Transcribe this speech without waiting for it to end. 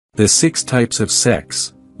The 6 types of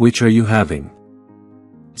sex, which are you having?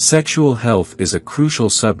 Sexual health is a crucial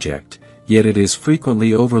subject, yet it is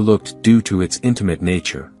frequently overlooked due to its intimate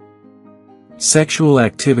nature. Sexual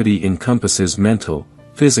activity encompasses mental,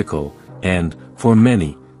 physical, and, for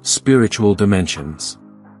many, spiritual dimensions.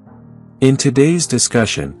 In today's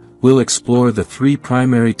discussion, we'll explore the 3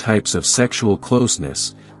 primary types of sexual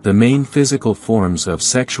closeness, the main physical forms of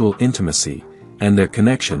sexual intimacy, and their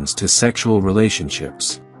connections to sexual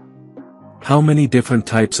relationships. How many different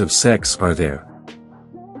types of sex are there?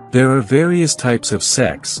 There are various types of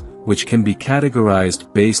sex, which can be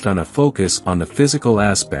categorized based on a focus on the physical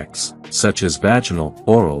aspects, such as vaginal,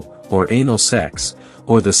 oral, or anal sex,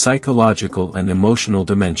 or the psychological and emotional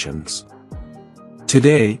dimensions.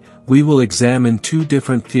 Today, we will examine 2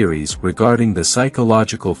 different theories regarding the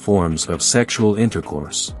psychological forms of sexual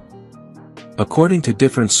intercourse. According to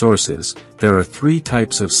different sources, there are 3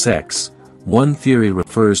 types of sex. One theory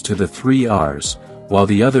refers to the 3 R's, while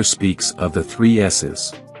the other speaks of the 3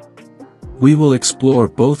 S's. We will explore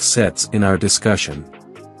both sets in our discussion.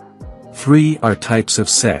 3 are types of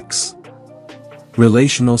sex.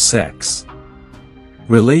 Relational sex.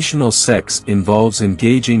 Relational sex involves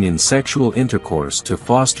engaging in sexual intercourse to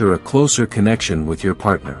foster a closer connection with your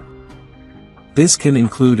partner. This can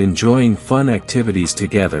include enjoying fun activities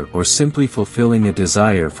together or simply fulfilling a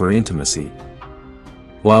desire for intimacy.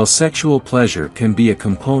 While sexual pleasure can be a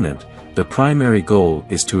component, the primary goal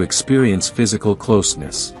is to experience physical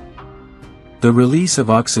closeness. The release of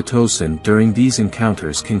oxytocin during these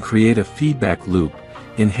encounters can create a feedback loop,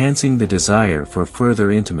 enhancing the desire for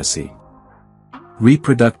further intimacy.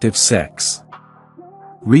 Reproductive sex.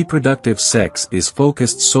 Reproductive sex is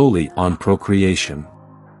focused solely on procreation.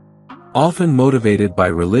 Often motivated by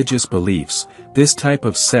religious beliefs, this type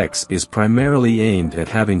of sex is primarily aimed at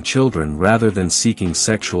having children rather than seeking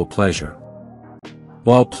sexual pleasure.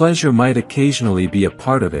 While pleasure might occasionally be a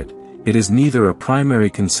part of it, it is neither a primary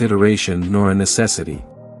consideration nor a necessity.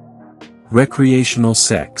 Recreational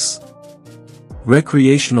sex.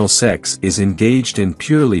 Recreational sex is engaged in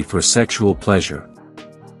purely for sexual pleasure.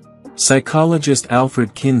 Psychologist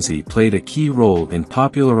Alfred Kinsey played a key role in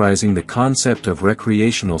popularizing the concept of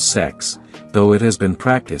recreational sex, though it has been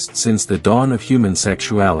practiced since the dawn of human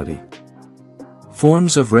sexuality.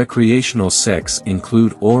 Forms of recreational sex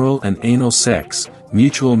include oral and anal sex,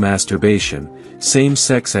 mutual masturbation,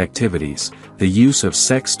 same-sex activities, the use of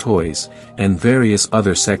sex toys, and various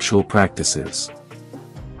other sexual practices.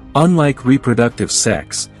 Unlike reproductive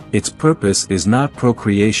sex, its purpose is not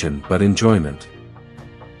procreation but enjoyment.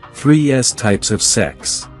 3 S types of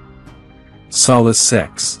sex. Solace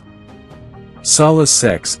sex. Solace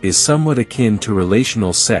sex is somewhat akin to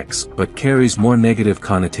relational sex but carries more negative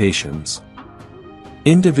connotations.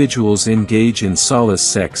 Individuals engage in solace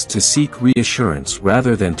sex to seek reassurance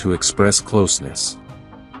rather than to express closeness.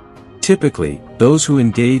 Typically, those who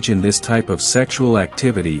engage in this type of sexual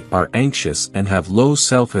activity are anxious and have low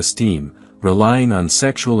self-esteem, relying on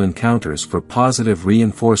sexual encounters for positive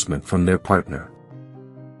reinforcement from their partner.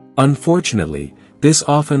 Unfortunately, this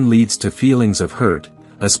often leads to feelings of hurt,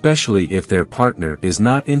 especially if their partner is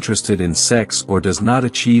not interested in sex or does not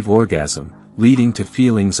achieve orgasm, leading to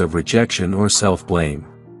feelings of rejection or self-blame.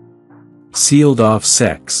 Sealed-off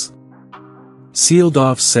sex.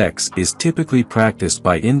 Sealed-off sex is typically practiced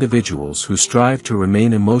by individuals who strive to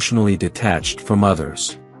remain emotionally detached from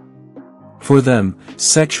others. For them,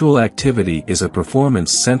 sexual activity is a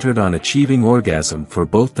performance centered on achieving orgasm for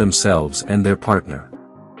both themselves and their partner.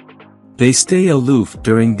 They stay aloof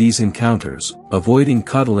during these encounters, avoiding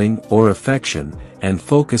cuddling or affection, and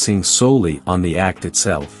focusing solely on the act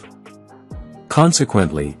itself.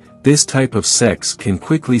 Consequently, this type of sex can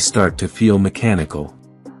quickly start to feel mechanical.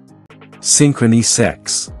 Synchrony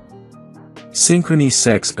sex. Synchrony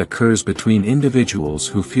sex occurs between individuals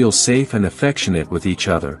who feel safe and affectionate with each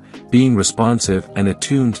other, being responsive and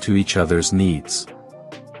attuned to each other's needs.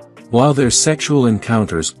 While their sexual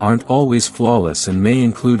encounters aren't always flawless and may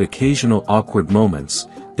include occasional awkward moments,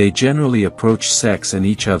 they generally approach sex and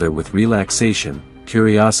each other with relaxation,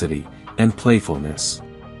 curiosity, and playfulness.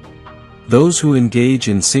 Those who engage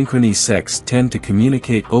in synchrony sex tend to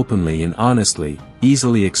communicate openly and honestly,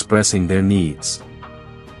 easily expressing their needs.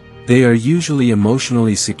 They are usually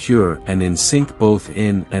emotionally secure and in sync both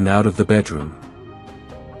in and out of the bedroom.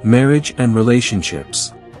 Marriage and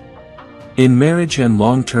relationships. In marriage and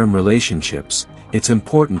long-term relationships, it's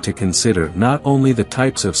important to consider not only the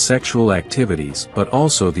types of sexual activities but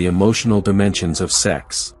also the emotional dimensions of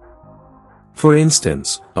sex. For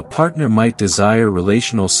instance, a partner might desire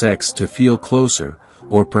relational sex to feel closer,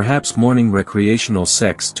 or perhaps morning recreational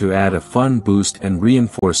sex to add a fun boost and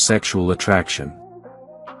reinforce sexual attraction.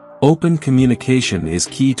 Open communication is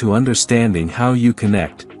key to understanding how you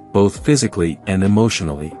connect, both physically and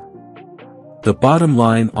emotionally. The bottom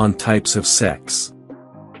line on types of sex.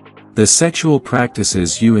 The sexual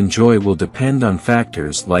practices you enjoy will depend on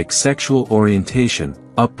factors like sexual orientation,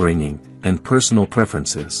 upbringing, and personal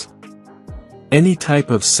preferences. Any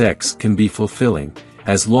type of sex can be fulfilling,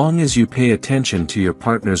 as long as you pay attention to your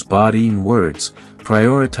partner's body and words,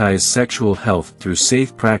 prioritize sexual health through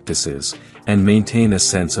safe practices, and maintain a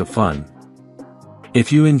sense of fun.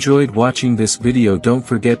 If you enjoyed watching this video, don't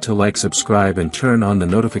forget to like, subscribe, and turn on the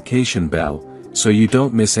notification bell, so you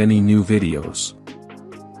don't miss any new videos.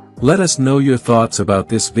 Let us know your thoughts about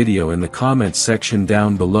this video in the comments section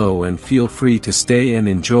down below, and feel free to stay and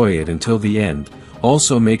enjoy it until the end.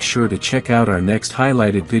 Also make sure to check out our next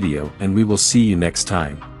highlighted video, and we will see you next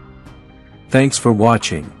time. Thanks for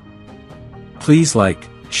watching. Please like,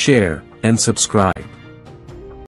 share, and subscribe.